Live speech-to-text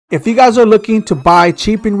If you guys are looking to buy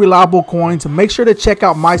cheap and reliable coins, make sure to check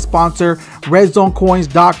out my sponsor,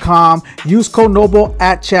 redzonecoins.com. Use code NOBLE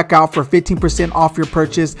at checkout for 15% off your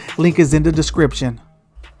purchase. Link is in the description.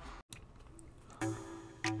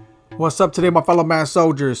 What's up today, my fellow man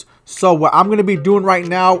soldiers? So what I'm going to be doing right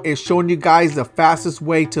now is showing you guys the fastest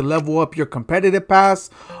way to level up your competitive pass.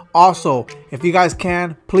 Also, if you guys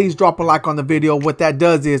can, please drop a like on the video. What that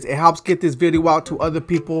does is it helps get this video out to other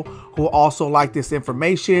people who also like this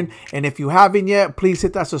information. And if you haven't yet, please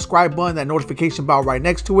hit that subscribe button, that notification bell right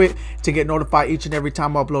next to it to get notified each and every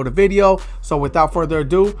time I upload a video. So without further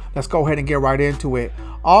ado, let's go ahead and get right into it.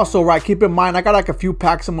 Also, keep in mind, I got like a few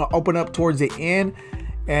packs I'm going to open up towards the end.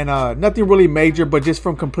 And nothing really major, but just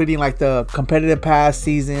from completing like the competitive pass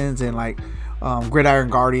seasons and like Gridiron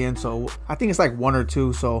Guardian. So I think it's like 1 or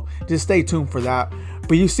 2, so just stay tuned for that.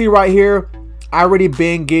 But you see right here, I already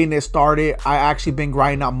been getting it started. I actually been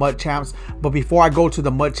grinding out mud champs. But before I go to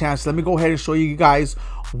the mud champs, let me go ahead and show you guys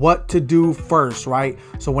what to do first, right?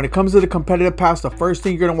 So when it comes to the competitive pass, the first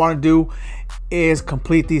thing you're gonna want to do is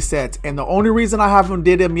complete these sets. And the only reason I haven't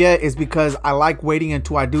did them yet is because I like waiting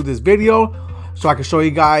until I do this video so I can show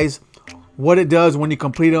you guys what it does when you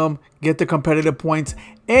complete them, get the competitive points.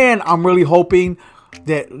 And I'm really hoping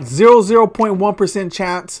that 0.1%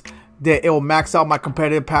 chance that it will max out my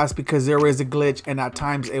competitive pass, because there is a glitch and at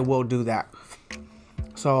times it will do that.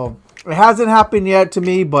 So it hasn't happened yet to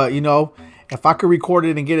me, but you know, if I could record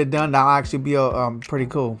it and get it done, that'll actually be pretty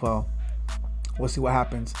cool. Well, we'll see what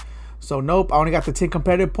happens. So nope, I only got the 10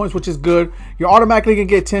 competitive points, which is good. You're automatically gonna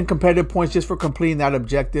get 10 competitive points just for completing that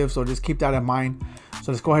objective, so just keep that in mind.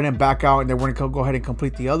 So let's go ahead and back out, and then we're gonna go ahead and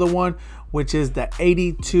complete the other one, which is the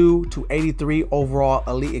 82 to 83 overall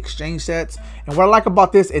elite exchange sets. And what I like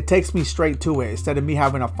about this, it takes me straight to it instead of me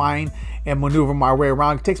having to find and maneuver my way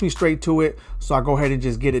around. It takes me straight to it, so I go ahead and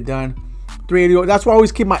just get it done. 380. That's why I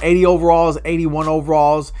always keep my 80 overalls, 81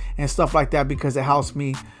 overalls, and stuff like that, because it helps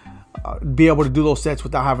me be able to do those sets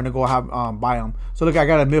without having to go buy them. So look, I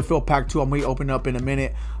got a midfield pack too. I'm gonna open up in a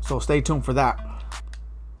minute, so stay tuned for that.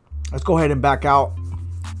 Let's go ahead and back out.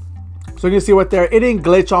 So you can see right there, it didn't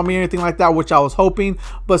glitch on me or anything like that, which I was hoping.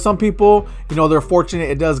 But some people, you know, they're fortunate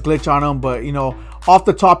it does glitch on them. But you know, off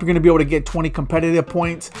the top, you're gonna be able to get 20 competitive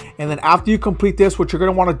points, and then after you complete this, what you're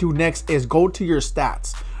gonna want to do next is go to your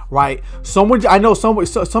stats. Right, I know some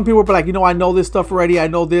people will be like, you know, I know this stuff already, I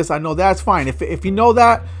know this, I know that's fine. If you know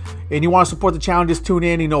that and you want to support the channel, just tune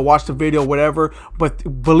in, you know, watch the video, whatever.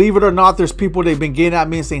 But believe it or not, there's people that have been getting at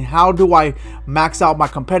me and saying, how do I max out my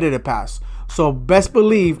competitive pass? So best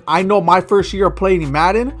believe, I know my first year of playing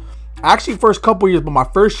Madden, actually first couple years, but my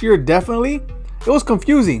first year definitely, it was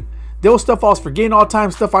confusing. There was stuff I was forgetting all the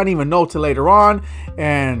time, stuff I didn't even know till later on,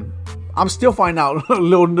 and I'm still finding out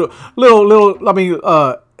little. I mean,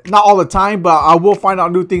 not all the time, but I will find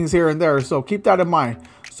out new things here and there. So keep that in mind.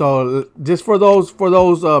 So just for those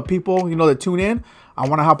people, you know, that tune in, I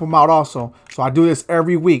want to help them out also. So I do this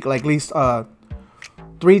every week, like at least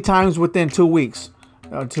 3 times within 2 weeks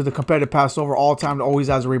to the competitive pass over all time, always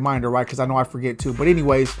as a reminder, right? Because I know I forget too. But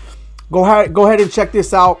anyways, go ahead and check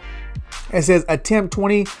this out. It says attempt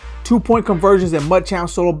 20 2-point conversions in mud champ,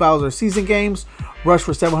 solo battles, or season games. Rush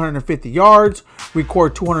for 750 yards.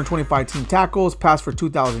 Record 225 team tackles. Pass for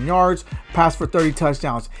 2,000 yards. Pass for 30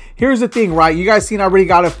 touchdowns. Here's the thing, right? You guys seen I already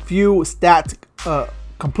got a few stats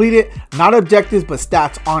completed. Not objectives, but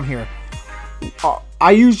stats on here.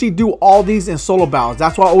 I usually do all these in solo battles.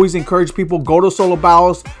 That's why I always encourage people, go to solo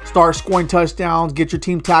battles, start scoring touchdowns, get your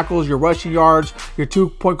team tackles, your rushing yards, your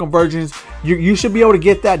 2-point conversions. You should be able to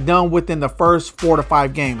get that done within the first 4 to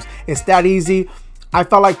 5 games. It's that easy. I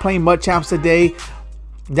felt like playing mud champs today.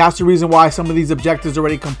 That's the reason why some of these objectives are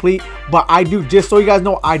already complete. But I do, just so you guys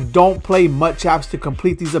know, I don't play mud champs to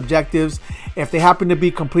complete these objectives. If they happen to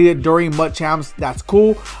be completed during mud champs, that's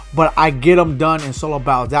cool. But I get them done in solo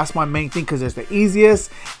battles. That's my main thing, because it's the easiest,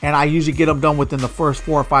 and I usually get them done within the first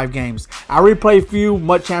 4 or 5 games. I already played a few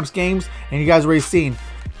mud champs games, and you guys already seen.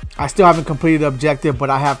 I still haven't completed the objective, but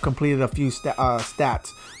I have completed a few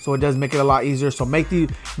stats. So it does make it a lot easier. So make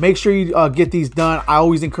sure you get these done. I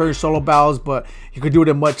always encourage solo battles, but you could do it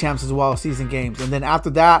in mud champs as well as season games. And then after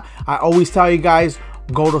that, I always tell you guys,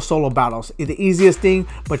 go to solo battles. It's the easiest thing.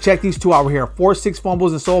 But check these two out here: 4-6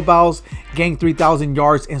 fumbles in solo battles, gain 3,000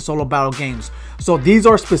 yards in solo battle games. So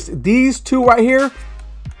these two right here,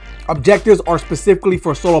 objectives are specifically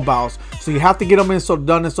for solo battles. So you have to get them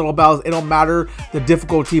done in solo battles. It don't matter the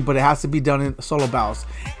difficulty, but it has to be done in solo battles.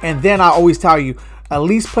 And then I always tell you, at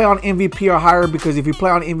least play on MVP or higher, because if you play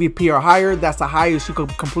on MVP or higher, that's the highest you can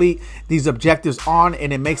complete these objectives on,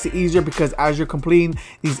 and it makes it easier because as you're completing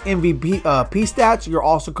these MVP stats, you're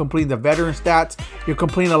also completing the veteran stats. You're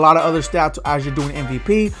completing a lot of other stats as you're doing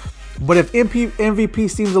MVP. But if MVP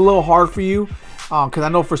seems a little hard for you, because I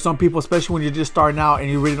know for some people, especially when you're just starting out and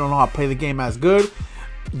you really don't know how to play the game as good,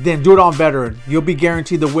 then do it on veteran. You'll be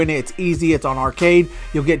guaranteed to win it. It's easy. It's on arcade.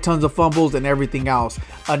 You'll get tons of fumbles and everything else.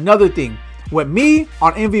 Another thing, with me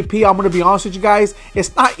on MVP, I'm going to be honest with you guys,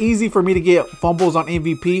 it's not easy for me to get fumbles on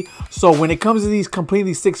MVP. So when it comes to these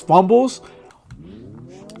completely 6 fumbles,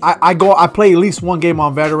 I play at least one game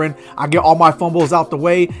on veteran. I get all my fumbles out the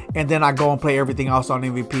way, and then I go and play everything else on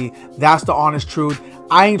MVP. That's the honest truth.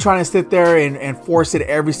 I ain't trying to sit there and force it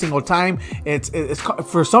every single time. It's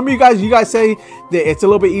for some of you guys say that it's a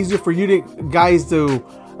little bit easier for you guys to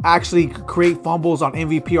actually create fumbles on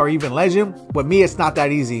MVP or even legend. With me, it's not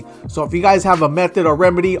that easy. So if you guys have a method or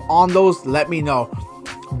remedy on those, let me know.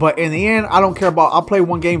 But in the end, I don't care about, I'll play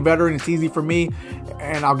one game veteran. It's easy for me,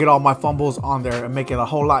 and I'll get all my fumbles on there and make it a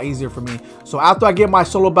whole lot easier for me. So after I get my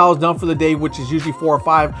solo battles done for the day, which is usually 4 or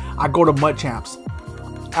 5, I go to MUT Champs.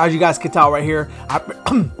 As you guys can tell right here,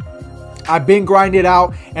 I've been grinding it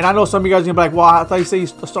out, and I know some of you guys are gonna be like, well, I thought you said you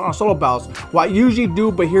start on solo battles. Well, I usually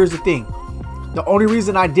do, but here's the thing. The only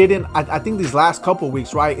reason I didn't, I think these last couple of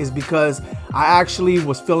weeks, right, is because I actually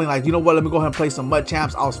was feeling like, you know what, let me go ahead and play some MUT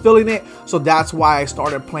Champs. I was feeling it, so that's why I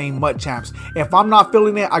started playing MUT Champs. If I'm not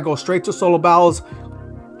feeling it, I go straight to solo battles,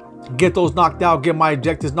 get those knocked out, get my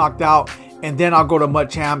objectives knocked out, and then I'll go to MUT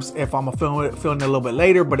Champs if I'm feeling it a little bit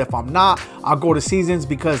later. But if I'm not, I'll go to seasons,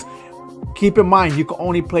 because keep in mind, you can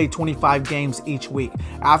only play 25 games each week.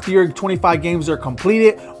 After your 25 games are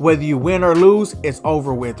completed, whether you win or lose, it's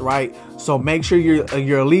over with, right? So make sure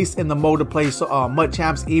you're at least in the mode to play MUT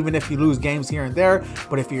Champs, even if you lose games here and there.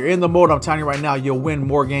 But if you're in the mode, I'm telling you right now, you'll win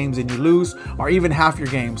more games than you lose, or even half your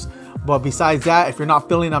games. But besides that, if you're not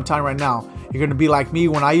feeling it, I'm telling you right now, you're going to be like me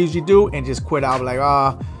when I usually do and just quit out. Like,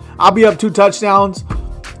 I'll be up 2 touchdowns.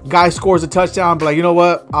 Guy scores a touchdown, but like, you know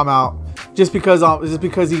what? I'm out. Just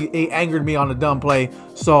because he angered me on a dumb play.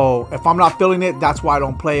 So if I'm not feeling it, that's why I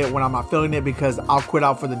don't play it when I'm not feeling it, because I'll quit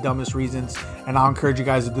out for the dumbest reasons, and I'll encourage you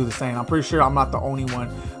guys to do the same. I'm pretty sure I'm not the only one,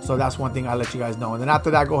 so that's one thing I let you guys know. And then after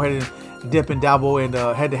that, go ahead and dip and dabble in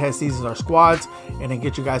head-to-head seasons or squads, and then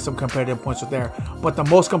get you guys some competitive points with there. But the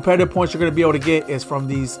most competitive points you're going to be able to get is from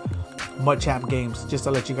these MUT Champ games, just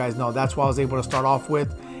to let you guys know. That's what I was able to start off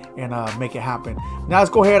with and make it happen. Now let's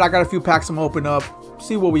go ahead. I got a few packs I'm open up,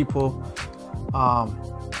 see what we pull.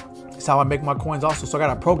 That's how I make my coins also. So I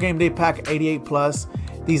got a Pro Game Day pack, 88 plus.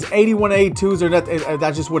 These 81 82s are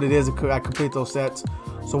that's just what it is. I complete those sets.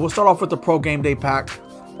 So we'll start off with the Pro Game Day pack.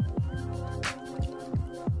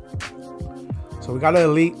 So we got an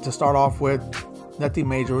elite to start off with. Nothing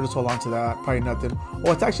major. We'll just hold on to that. Probably nothing.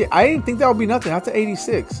 Oh, it's actually, I didn't think that would be nothing. That's an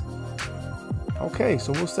 86. Okay,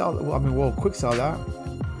 so we'll sell. I mean, we'll quick sell that.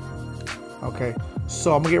 Okay,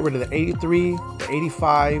 so I'm gonna get rid of the 83, the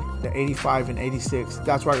 85, the 85, and 86.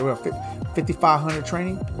 That's right. We're at 5,500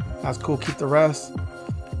 training. That's cool. Keep the rest.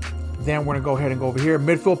 Then we're gonna go ahead and go over here,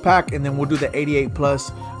 midfield pack, and then we'll do the 88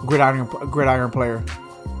 plus gridiron player.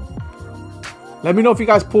 Let me know if you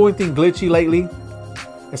guys pull anything glitchy lately,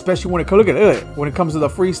 especially when it comes to the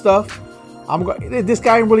free stuff. This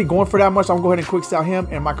guy ain't really going for that much. I'm gonna go ahead and quick sell him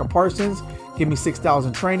and Michael Parsons. Give me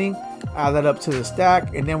 6,000 training. Add that up to the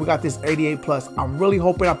stack, and then we got this 88 plus. I'm really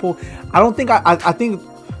hoping I pull. I think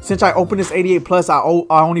since I opened this 88 plus, I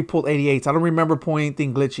only pulled 88s. I don't remember pulling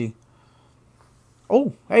anything glitchy.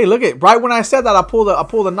 Oh, hey, look at right when I said that, I pulled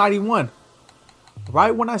a 91.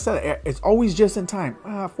 Right when I said it, it's always just in time.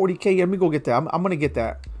 40K. Let me go get that. I'm gonna get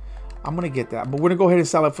that. I'm gonna get that. But we're gonna go ahead and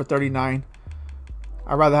sell it for 39.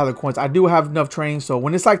 I'd rather have the coins. I do have enough training, so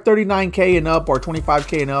when it's like 39K and up or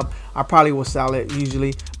 25K and up, I probably will sell it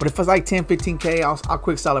usually. But if it's like 10, 15K, I'll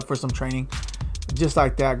quick sell it for some training. Just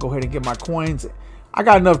like that. Go ahead and get my coins. I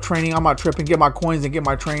got enough training. I'm not tripping. Get my coins and get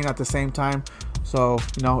my training at the same time. So,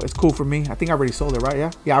 you know, it's cool for me. I think I already sold it, right?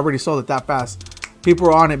 Yeah? Yeah, I already sold it that fast. People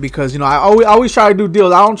are on it because, you know, I always try to do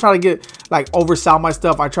deals. I don't try to get, like, oversell my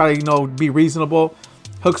stuff. I try to, you know, be reasonable.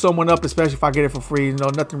 Hook someone up, especially if I get it for free. You know,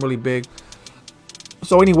 nothing really big.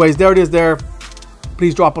 So anyways, there it is there.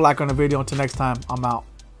 Please drop a like on the video. Until next time, I'm out.